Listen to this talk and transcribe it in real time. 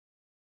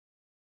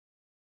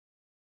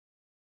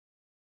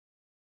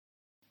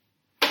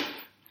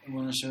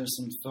want to share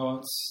some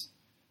thoughts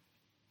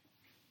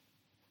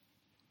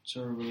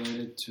which are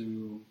related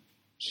to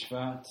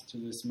Shvat, to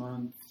this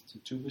month, to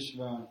Tu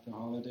B'Shvat, the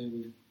holiday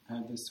we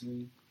had this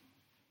week.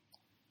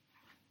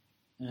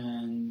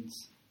 And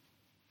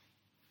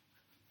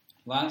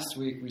last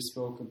week we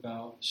spoke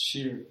about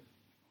shir,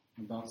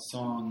 about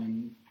song,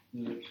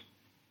 and the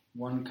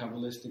one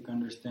Kabbalistic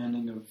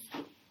understanding of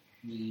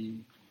the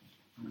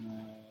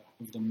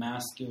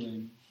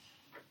masculine,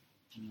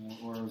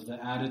 or of the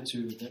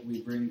attitude that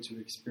we bring to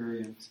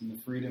experience and the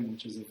freedom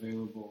which is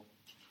available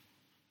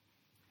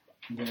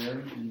there,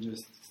 and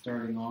just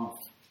starting off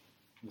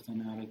with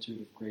an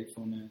attitude of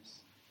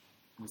gratefulness,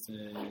 with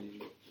a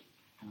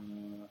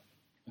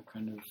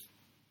kind of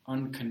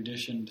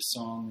unconditioned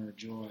song or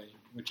joy,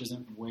 which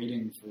isn't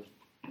waiting for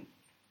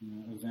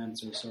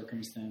events or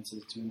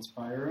circumstances to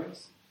inspire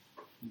us,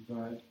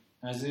 but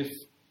as if,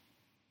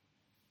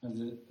 as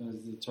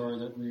the Torah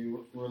that we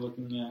were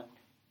looking at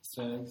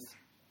says,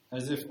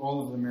 as if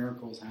all of the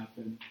miracles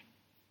happened,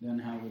 then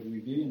how would we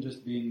be? And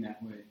just being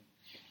that way,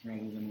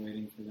 rather than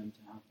waiting for them to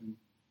happen.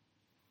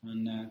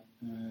 And that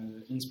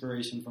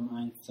inspiration from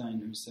Einstein,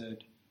 who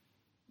said,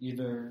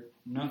 either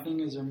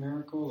nothing is a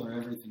miracle or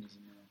everything is a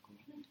miracle.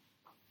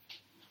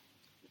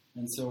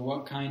 And so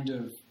what kind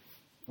of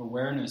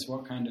awareness,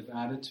 what kind of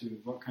attitude,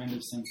 what kind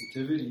of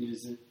sensitivity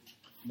is it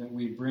that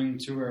we bring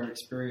to our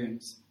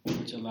experience,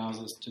 which allows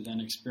us to then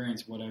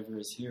experience whatever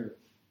is here,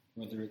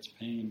 whether it's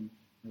pain,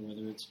 or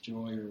whether it's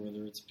joy, or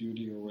whether it's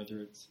beauty, or whether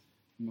it's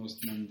the most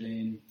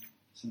mundane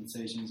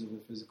sensations of the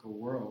physical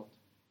world,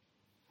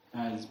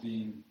 as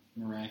being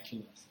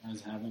miraculous,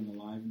 as having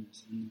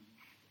aliveness in them.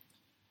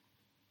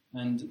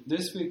 And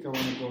this week I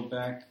want to go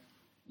back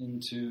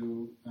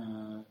into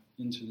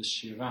the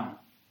Shirah,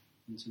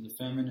 into the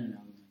feminine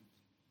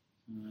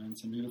element, and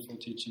some beautiful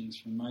teachings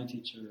from my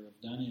teacher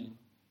of Daniel.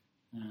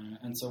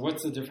 And so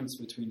what's the difference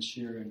between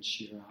Shir and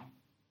Shirah?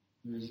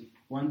 There's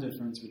one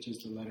difference, which is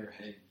the letter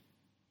Hey.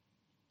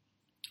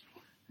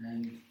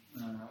 And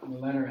the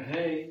letter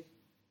Hey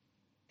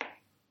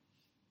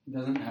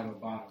doesn't have a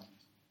bottom.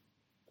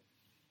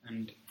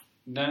 And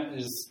that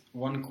is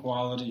one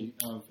quality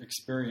of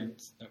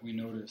experience that we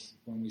notice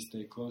when we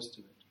stay close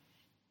to it.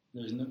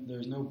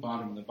 There's no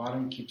bottom. The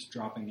bottom keeps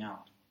dropping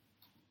out.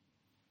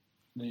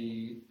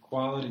 The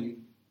quality,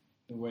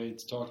 the way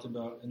it's talked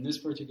about in this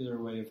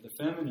particular way of the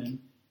feminine,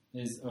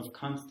 is of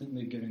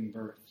constantly giving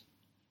birth.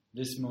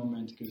 This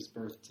moment gives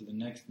birth to the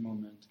next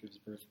moment, gives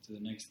birth to the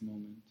next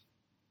moment.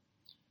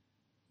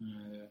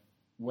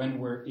 When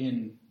we're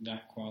in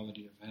that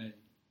quality of Hey.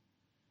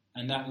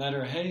 And that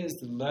letter Hey is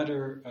the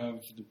letter of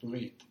the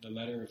Brit, the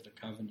letter of the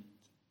covenant,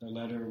 the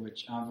letter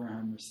which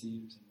Abraham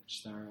receives and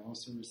which Sarah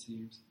also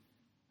receives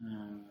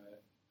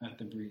at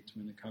the Brit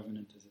when the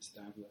covenant is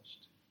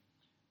established.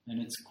 And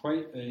it's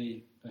quite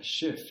a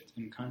shift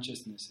in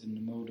consciousness, in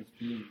the mode of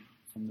being,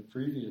 from the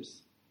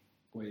previous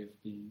way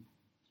of being.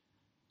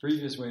 The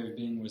previous way of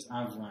being was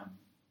Avram.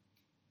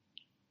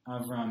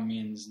 Avram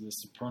means the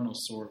supernal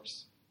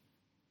source,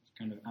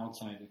 kind of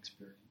outside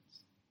experience.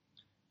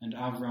 And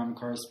Avram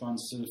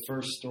corresponds to the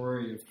first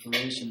story of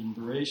creation in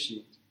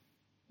Bereshit.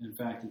 In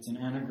fact, it's an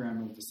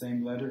anagram of the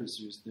same letters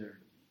used there.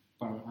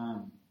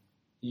 Baram,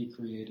 he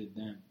created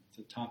them. It's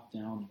a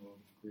top-down mode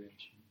of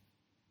creation.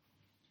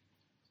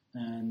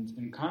 And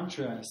in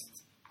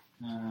contrast,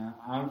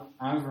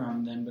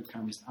 Avram then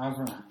becomes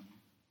Avraham,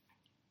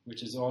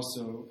 which is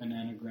also an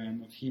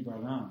anagram of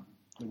Hibaram,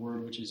 the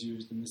word which is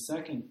used in the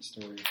second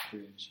story of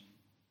creation.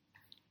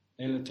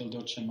 Ele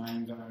toldot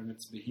shamayim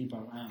va'aretz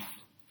b'hibaram.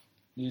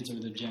 These are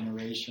the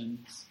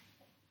generations,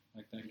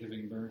 like that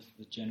giving birth,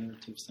 the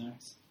generative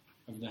sense,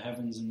 of the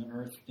heavens and the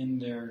earth in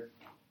their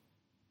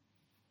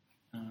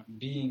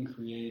being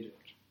created,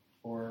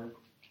 or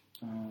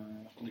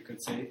we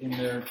could say in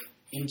their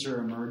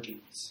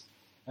interemergence.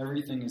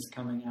 Everything is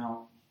coming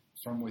out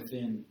from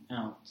within,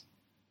 out.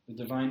 The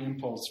divine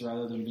impulse,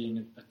 rather than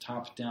being a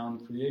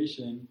top-down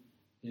creation,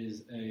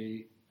 is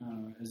an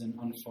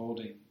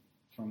unfolding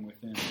from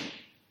within.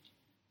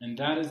 And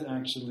that is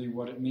actually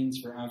what it means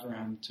for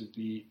Abraham to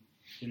be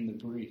in the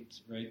Brit,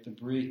 right? The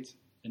Brit,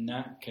 in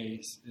that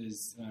case,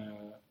 is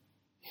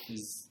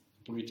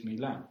Brit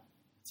Milah.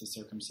 It's a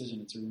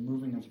circumcision. It's a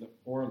removing of the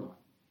orla,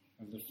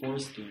 of the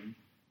foreskin,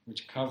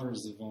 which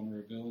covers the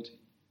vulnerability,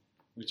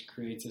 which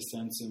creates a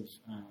sense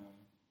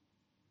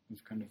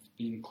of kind of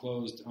being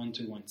closed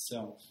unto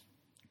oneself,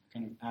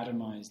 kind of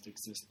atomized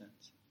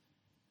existence.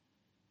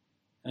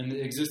 And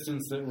the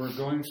existence that we're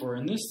going for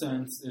in this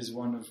sense is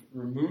one of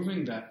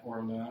removing that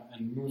orla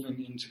and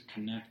moving into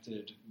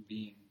connected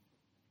being.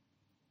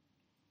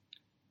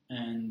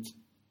 And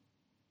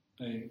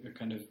a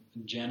kind of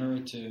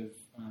generative,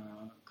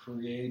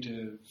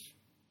 creative,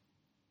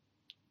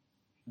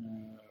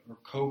 or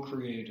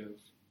co-creative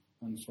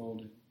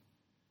unfolding.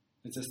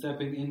 It's a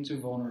stepping into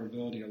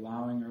vulnerability,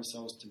 allowing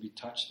ourselves to be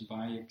touched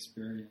by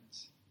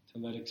experience, to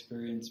let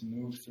experience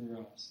move through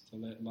us, to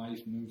let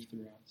life move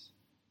through us.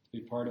 Be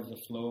part of the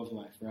flow of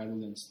life rather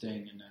than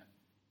staying in that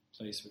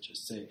place which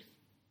is safe,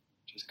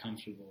 which is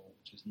comfortable,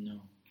 which is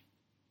known.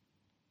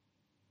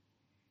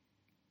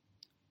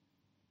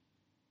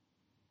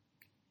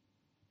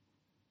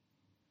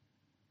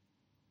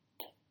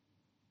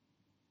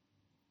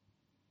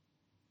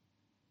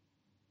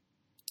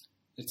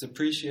 it's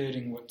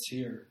appreciating what's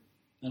here.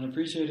 And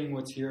appreciating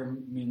what's here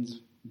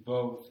means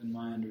both, in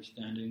my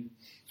understanding,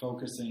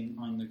 focusing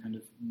on the kind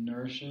of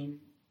nourishing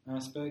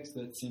aspects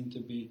that seem to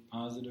be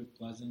positive,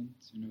 pleasant,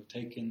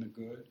 take in the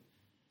good.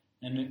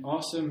 And it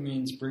also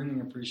means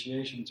bringing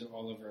appreciation to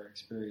all of our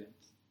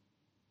experience.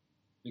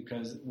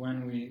 Because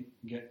when we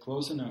get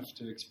close enough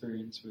to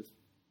experience with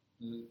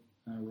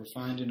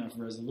refined enough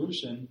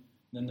resolution,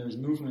 then there's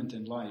movement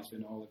in life,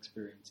 in all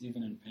experience,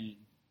 even in pain.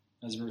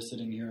 As we're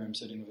sitting here, I'm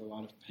sitting with a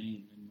lot of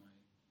pain in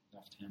my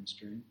left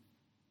hamstring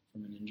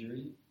from an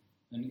injury.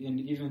 And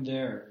even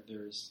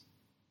there's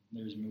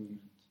movement.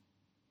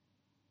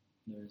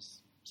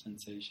 There's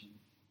sensation.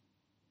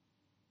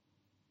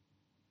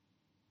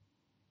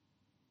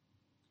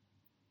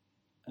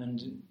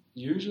 And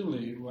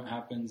usually what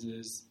happens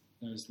is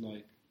there's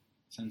like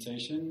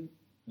sensation,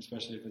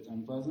 especially if it's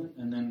unpleasant,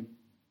 and then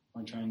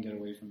I try and get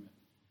away from it.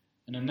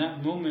 And in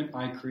that moment,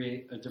 I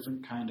create a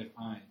different kind of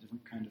I,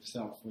 different kind of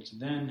self, which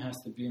then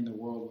has to be in the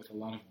world with a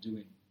lot of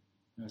doing.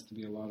 There has to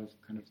be a lot of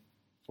kind of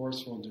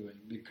forceful doing,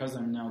 because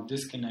I'm now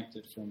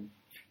disconnected from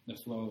the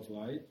flow of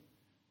life.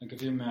 Like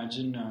if you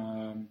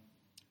imagine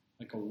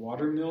like a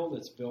water mill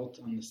that's built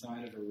on the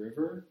side of a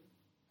river,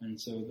 and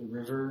so the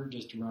river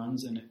just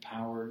runs and it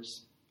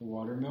powers the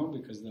water mill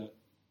because that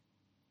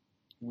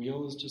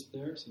wheel is just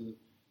there, so the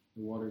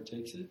water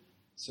takes it.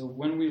 So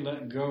when we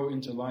let go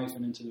into life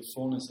and into the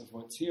fullness of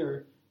what's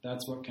here,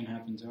 that's what can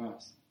happen to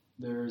us.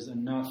 There's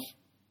enough,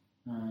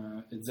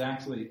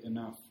 exactly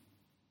enough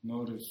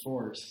motive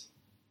force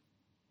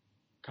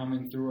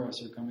coming through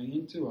us or coming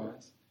into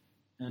us,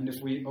 and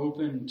if we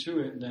open to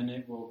it, then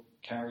it will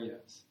carry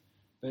us.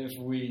 But if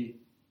we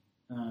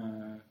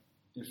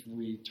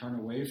turn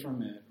away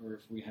from it, or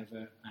if we have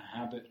a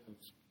habit of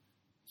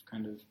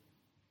kind of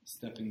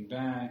stepping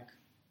back,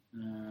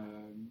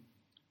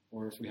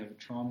 or if we have a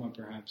trauma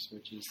perhaps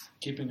which is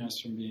keeping us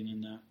from being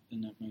in that,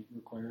 then that might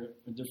require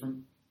a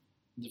different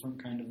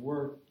kind of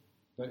work.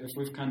 But if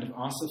we've kind of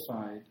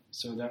ossified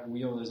so that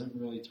wheel isn't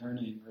really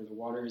turning or the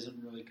water isn't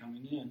really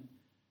coming in,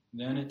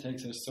 then it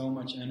takes us so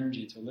much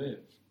energy to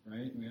live,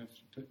 right? We have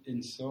to put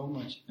in so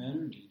much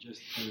energy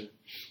just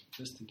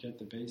to get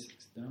the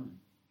basics done.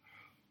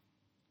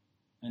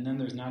 And then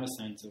there's not a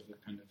sense of the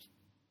kind of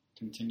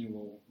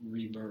continual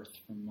rebirth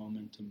from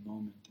moment to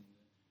moment, and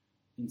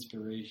the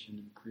inspiration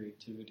and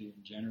creativity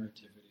and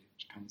generativity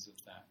which comes with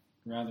that.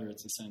 Rather,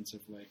 it's a sense of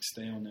like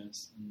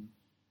staleness, and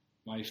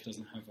life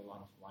doesn't have a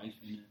lot of life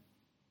in it.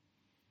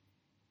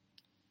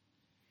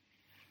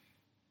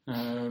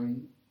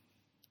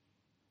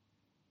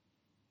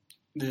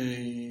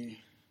 The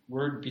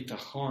word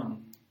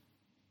bitachon,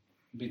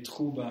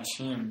 bitchu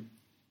b'Hashem,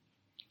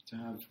 to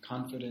have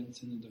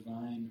confidence in the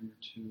divine, or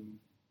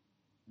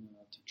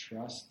to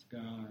trust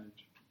God,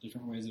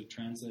 different ways of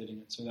translating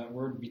it. So that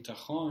word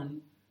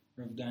bitachon,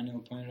 Rav Daniel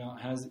pointed out,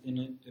 has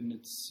in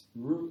its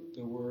root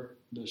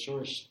the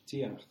shorish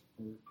tiach,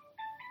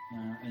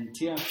 and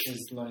tiach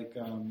is like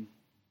I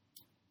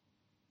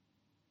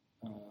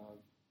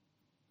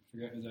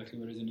forget exactly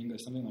what it is in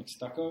English, something like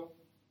stucco.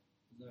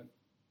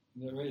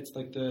 Is that right? It's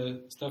like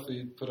the stuff that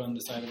you put on the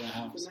side of the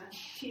house.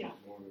 Tiach.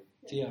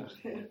 Tiach.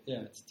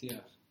 Yeah, it's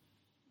tiach.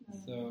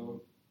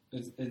 So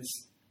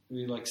it's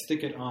we like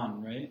stick it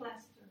on, right?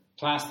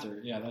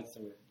 Plaster. Yeah, that's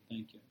the word.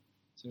 Thank you.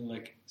 So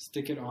like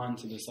stick it on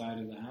to the side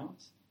of the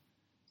house.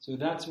 So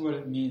that's what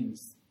it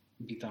means,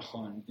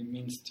 bitachon. It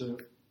means to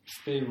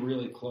stay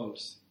really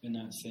close in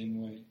that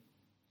same way.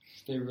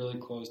 Stay really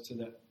close to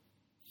that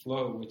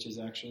flow, which is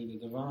actually the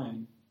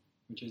divine,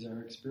 which is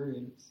our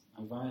experience,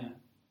 Havaya.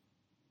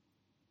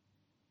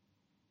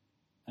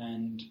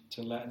 And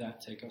to let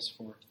that take us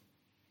forth.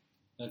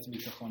 That's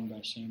bitachon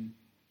b'Hashem.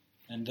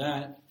 And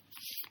that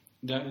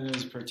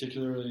is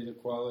particularly the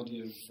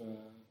quality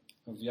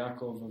of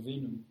Yaakov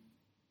Avinu,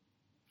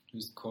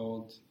 who's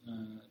called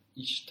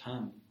Ish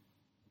Tam,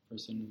 a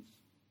person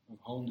of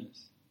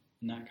wholeness.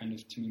 And that kind of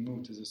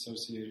tmimut is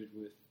associated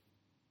with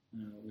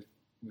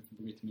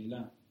Brit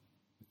Milah,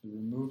 with the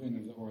removing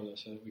of the orla,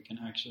 so that we can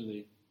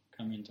actually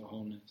come into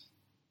wholeness.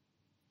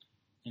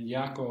 And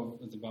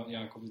Yaakov, it's about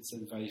Yaakov, it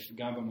said,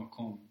 Vayifga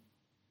b'makom.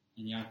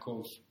 And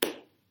Yaakov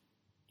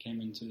came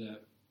into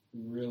that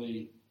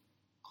really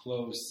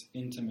close,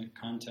 intimate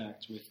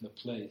contact with the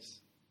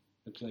place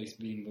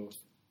being both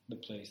the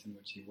place in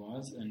which he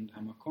was, and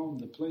Hamakom,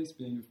 the place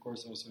being, of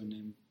course, also a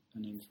name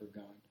for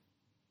God.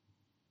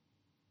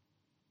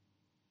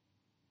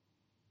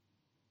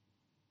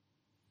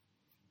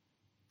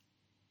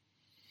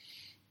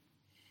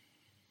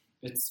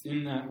 It's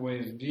in that way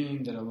of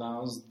being that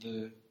allows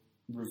the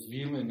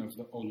revealing of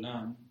the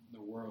olam,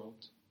 the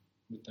world,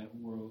 with that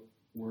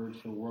word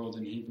for world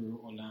in Hebrew,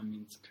 olam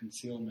means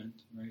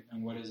concealment, right?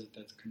 And what is it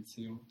that's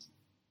concealed?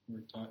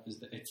 We're taught is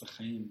the Eitz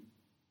HaChaim,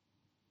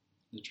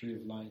 the tree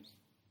of life.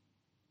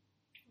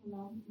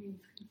 Olam means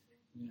concealed.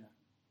 Yeah.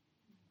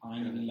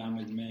 Ayin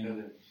lamed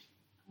mem,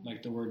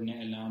 like the word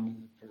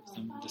ne'elam,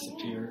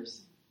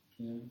 disappears.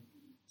 Yeah.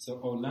 So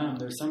olam,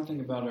 there's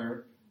something about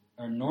our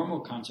normal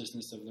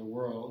consciousness of the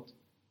world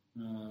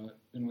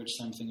in which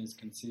something is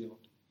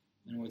concealed.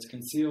 And what's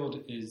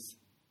concealed is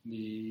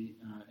the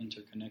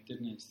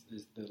interconnectedness,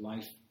 is the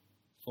life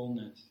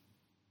fullness.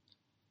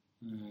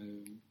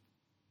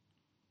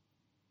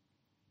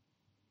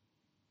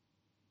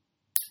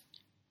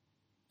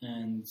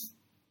 And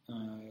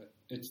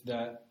it's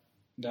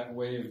that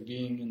way of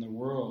being in the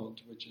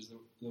world, which is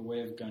the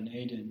way of Gan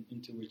Eden,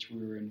 into which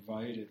we were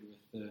invited with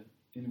the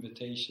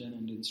invitation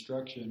and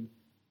instruction,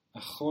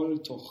 Achol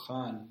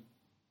tochal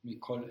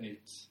mikol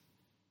eitz.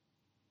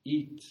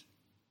 Eat,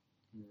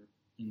 or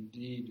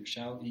indeed you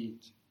shall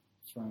eat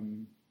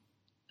from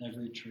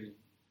every tree.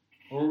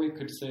 Or we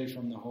could say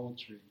from the whole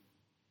tree.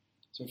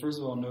 So first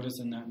of all, notice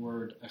in that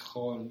word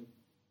echol,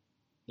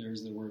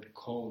 there's the word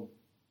kol,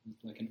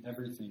 like an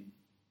everything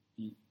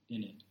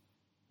in it.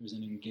 There's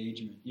an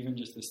engagement. Even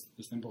just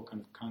the simple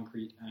kind of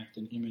concrete act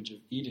and image of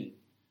eating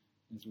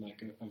is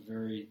like a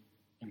very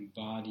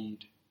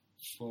embodied,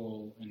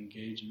 full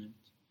engagement.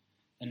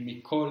 And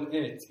mikol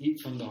etz, eat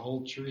from the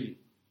whole tree,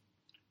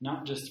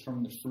 not just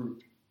from the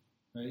fruit,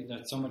 right?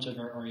 That's so much of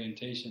our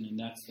orientation, and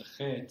that's the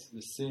chet,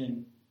 the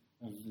sin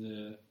of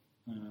the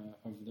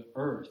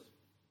earth,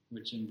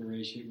 which in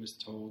Bereshit was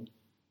told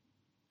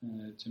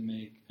to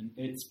make an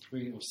etz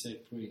pri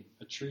oseh pri,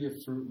 a tree of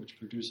fruit which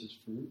produces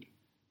fruit.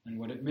 And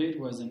what it made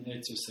was an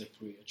etz oseh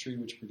pri, a tree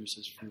which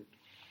produces fruit.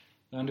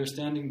 The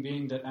understanding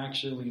being that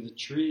actually the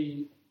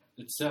tree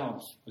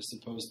itself was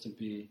supposed to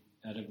be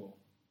edible.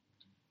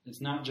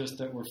 It's not just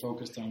that we're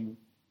focused on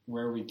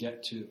where we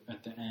get to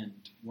at the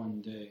end,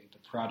 one day, the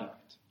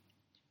product.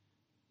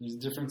 There's a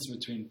difference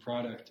between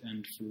product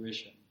and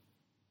fruition.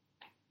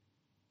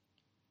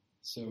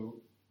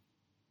 So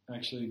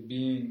actually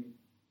being,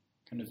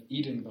 kind of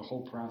eating the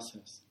whole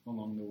process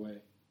along the way,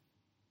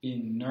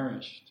 being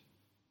nourished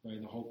by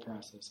the whole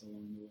process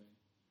along the way.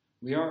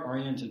 We are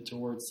oriented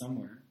towards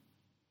somewhere.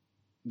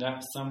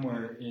 That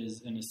somewhere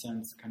is, in a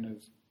sense, kind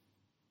of,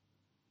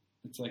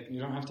 it's like you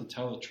don't have to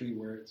tell a tree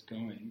where it's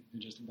going. You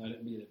just let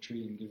it be the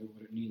tree and give it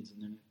what it needs,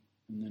 and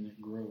then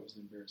it grows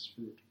and bears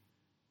fruit.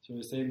 So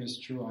the same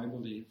is true, I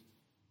believe,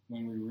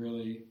 when we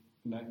really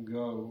let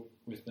go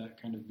with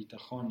that kind of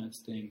bitachon, that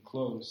staying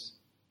close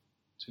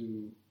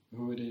to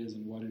who it is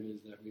and what it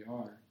is that we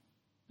are,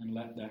 and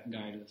let that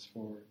guide us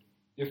forward.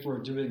 If we're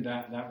doing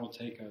that, that will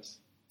take us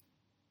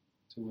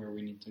to where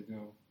we need to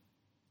go.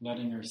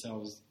 Letting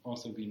ourselves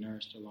also be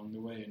nourished along the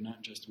way and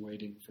not just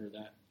waiting for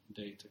that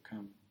day to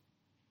come.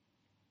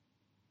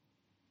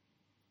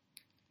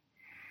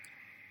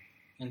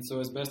 And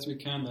so as best we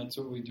can, that's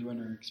what we do in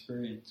our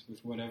experience, with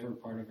whatever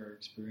part of our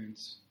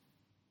experience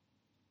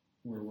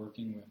we're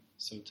working with.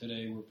 So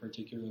today we're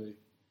particularly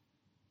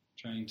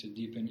trying to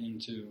deepen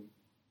into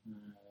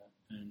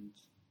and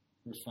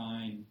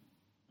refine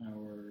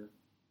our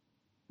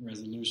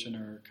resolution,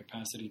 our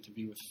capacity to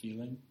be with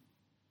feeling.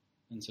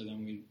 And so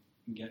then we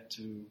get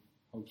to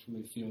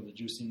hopefully feel the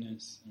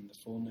juiciness and the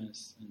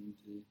fullness and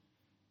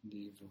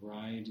the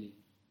variety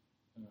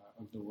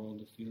of the world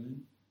of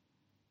feeling.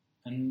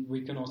 And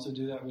we can also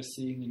do that with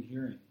seeing and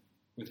hearing,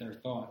 with our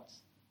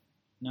thoughts.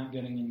 Not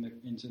getting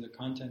into the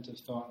content of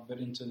thought, but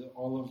into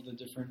all of the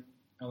different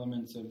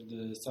elements of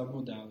the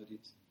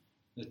submodalities.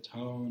 The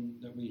tone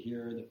that we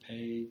hear, the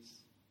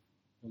pace,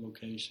 the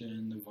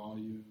location, the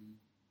volume.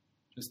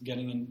 Just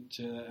getting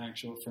into the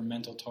actual, for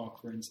mental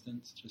talk, for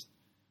instance, just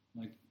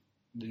like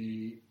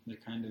the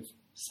kind of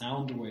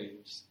sound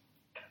waves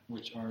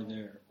which are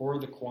there. Or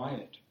the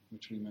quiet,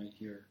 which we might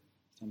hear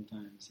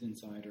sometimes,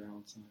 inside or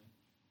outside.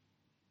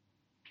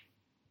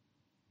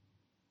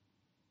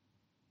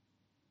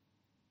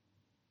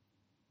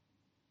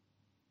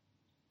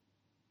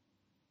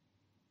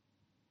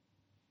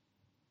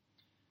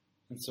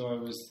 And so I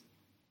was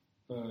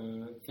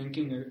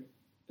thinking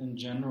in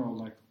general,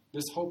 like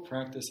this whole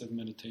practice of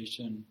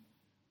meditation,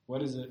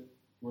 what is it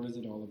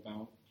all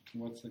about?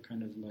 What's the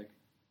kind of like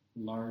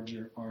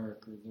larger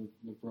arc or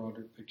the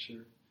broader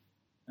picture?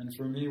 And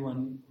for me,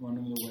 one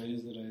of the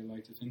ways that I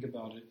like to think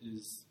about it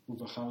is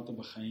Uvacharta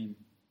b'chaim.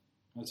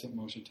 That's what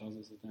Moshe tells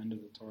us at the end of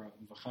the Torah.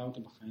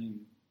 Uvacharta b'chaim,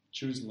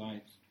 choose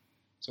life.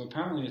 So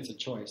apparently it's a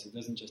choice. It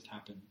doesn't just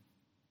happen.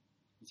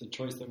 It's a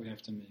choice that we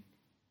have to make,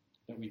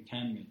 that we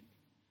can make,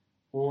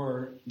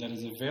 or that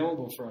is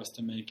available for us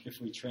to make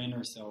if we train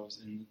ourselves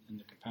in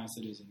the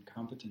capacities and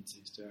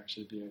competencies to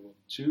actually be able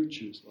to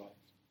choose life,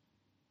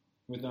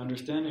 with the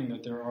understanding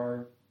that there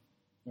are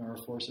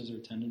forces or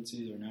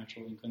tendencies or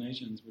natural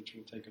inclinations which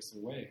will take us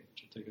away,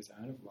 which will take us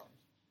out of life.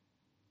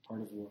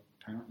 Part of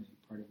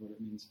what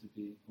it means to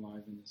be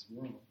alive in this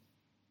world.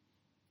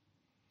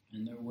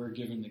 And that we're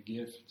given the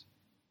gift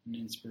and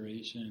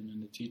inspiration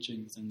and the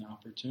teachings and the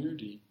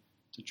opportunity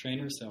to train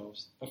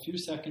ourselves a few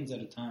seconds at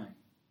a time,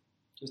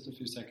 just a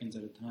few seconds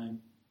at a time,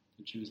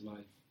 to choose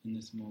life in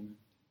this moment.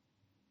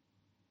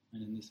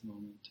 And in this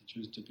moment, to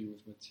choose to be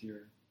with what's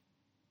here,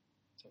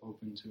 to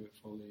open to it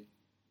fully,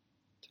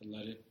 to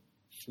let it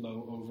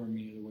flow over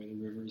me the way the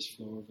rivers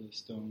flow over the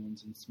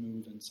stones and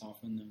smooth and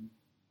soften them,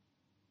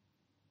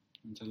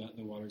 and to let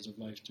the waters of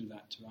life do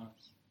that to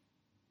us.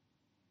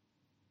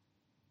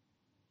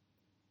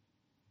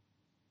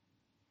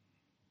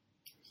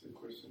 Is there a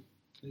question?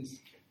 Please.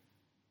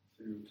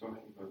 So you were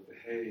talking about the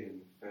hay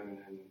and the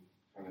feminine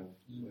kind of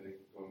letting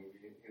go and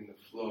being in the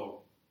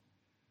flow.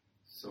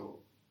 So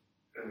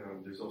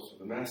there's also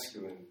the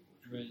masculine,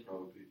 which would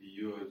probably be the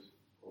yud,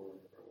 or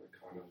the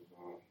kind of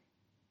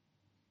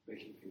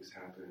making things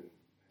happen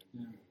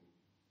and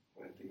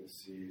planting a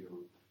seed.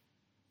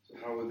 So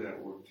how would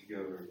that work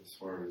together as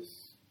far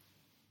as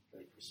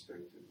that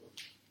perspective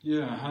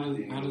of how did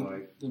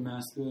the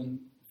masculine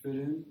fit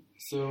in?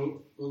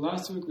 So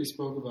last week we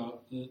spoke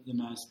about the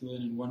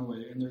masculine in one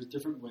way, and there's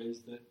different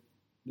ways that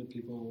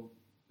people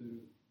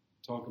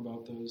talk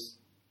about those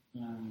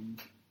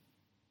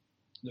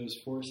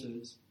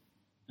forces,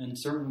 and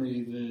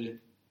certainly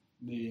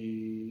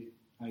the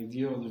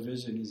ideal, the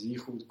vision is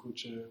yichud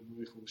kudsha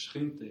v'yichud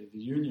shchinte, the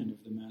union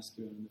of the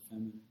masculine and the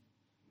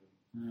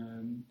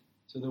feminine.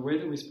 So the way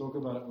that we spoke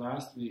about it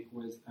last week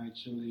was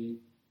actually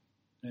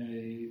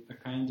a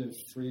kind of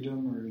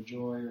freedom or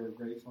joy or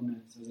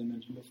gratefulness, as I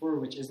mentioned before,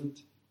 which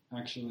isn't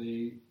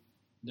actually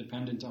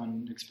dependent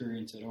on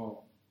experience at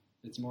all.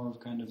 It's more of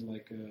kind of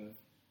like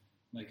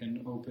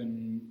an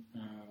open,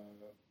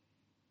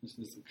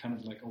 this kind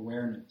of like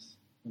awareness,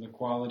 or the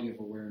quality of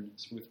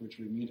awareness with which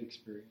we meet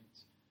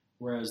experience.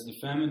 Whereas the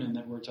feminine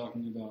that we're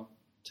talking about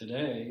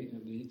today,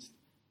 at least,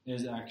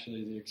 is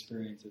actually the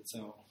experience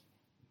itself.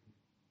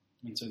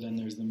 And so then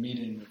there's the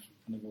meeting of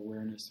kind of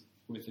awareness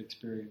with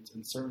experience.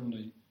 And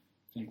certainly,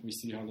 I think we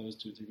see how those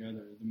two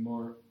together. The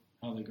more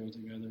how they go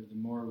together, the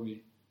more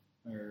we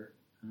are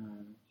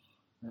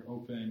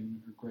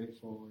open or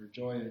grateful or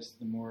joyous,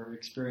 the more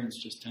experience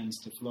just tends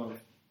to flow.